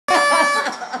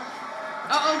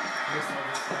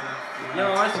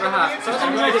Joo, olis vähän. Se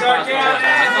on minuutin päästä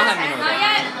uudestaan. 2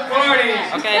 minuutin.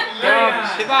 Okei, joo.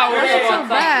 Hyvää uutta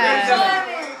vuotta.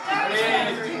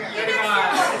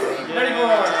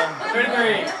 34,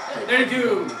 33,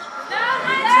 32.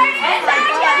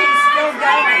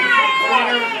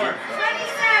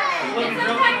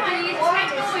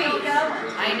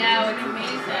 I know, it's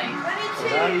amazing.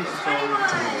 That is so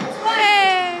cool.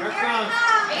 Here it comes.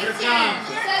 Here it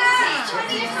comes.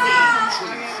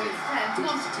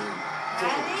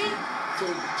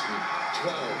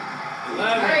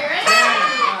 11, 10,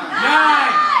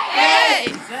 9,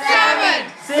 8,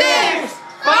 7, 6,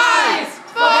 5,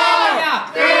 4,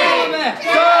 3,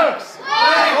 2,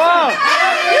 1.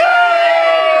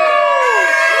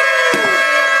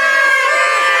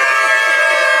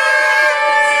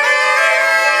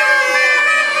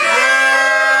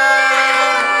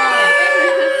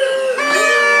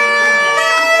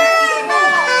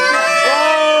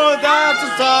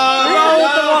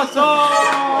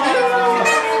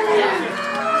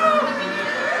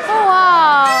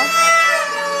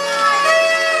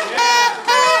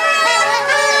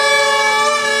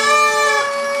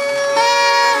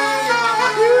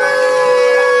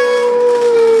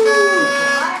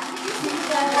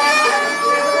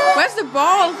 Where's the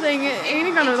ball thing? Ain't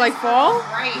it gonna like fall?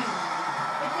 Right. Did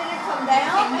it come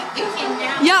down? It came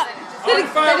down. Yeah. Did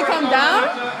it come down?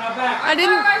 I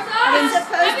didn't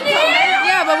Supposed to come down.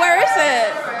 Yeah, but where is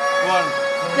it? One.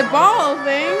 The ball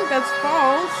thing that's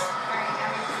false.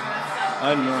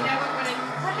 I know.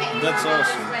 That's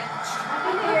awesome.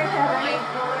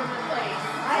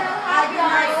 I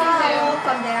got it will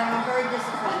come down. I'm very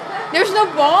disappointed. There's no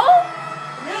ball?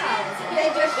 No, they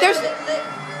just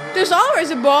There's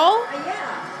always a ball.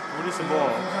 yeah. What is the ball?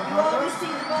 You always see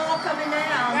the ball coming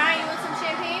down. Ryan, you want some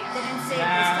champagne? They didn't see it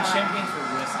this time. champagne for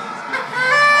whiskey.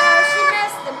 She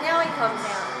missed him. Now he comes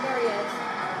down. There he is.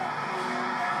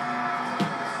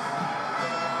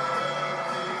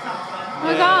 Oh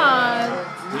my god.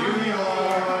 New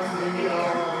York, New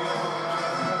York.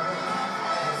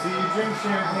 See, you drink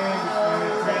champagne before the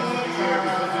trends of the year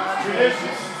because it's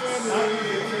tradition.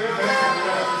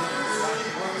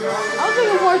 I was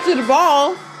looking forward to the ball.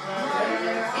 It just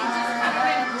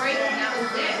happened right and that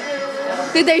was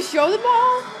it. Did they show the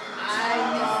ball? I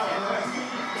missed it.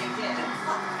 They did.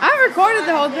 I recorded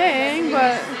the whole thing,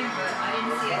 but I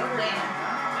didn't see it land.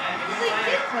 They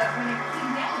did, but when it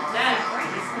came down, that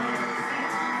right.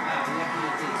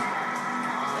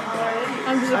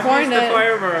 I'm disappointed.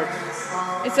 Fireworks.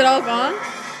 Is it all gone?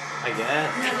 I guess.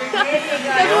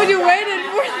 That's what you waited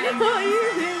for.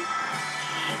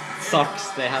 Sucks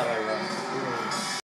they have everyone.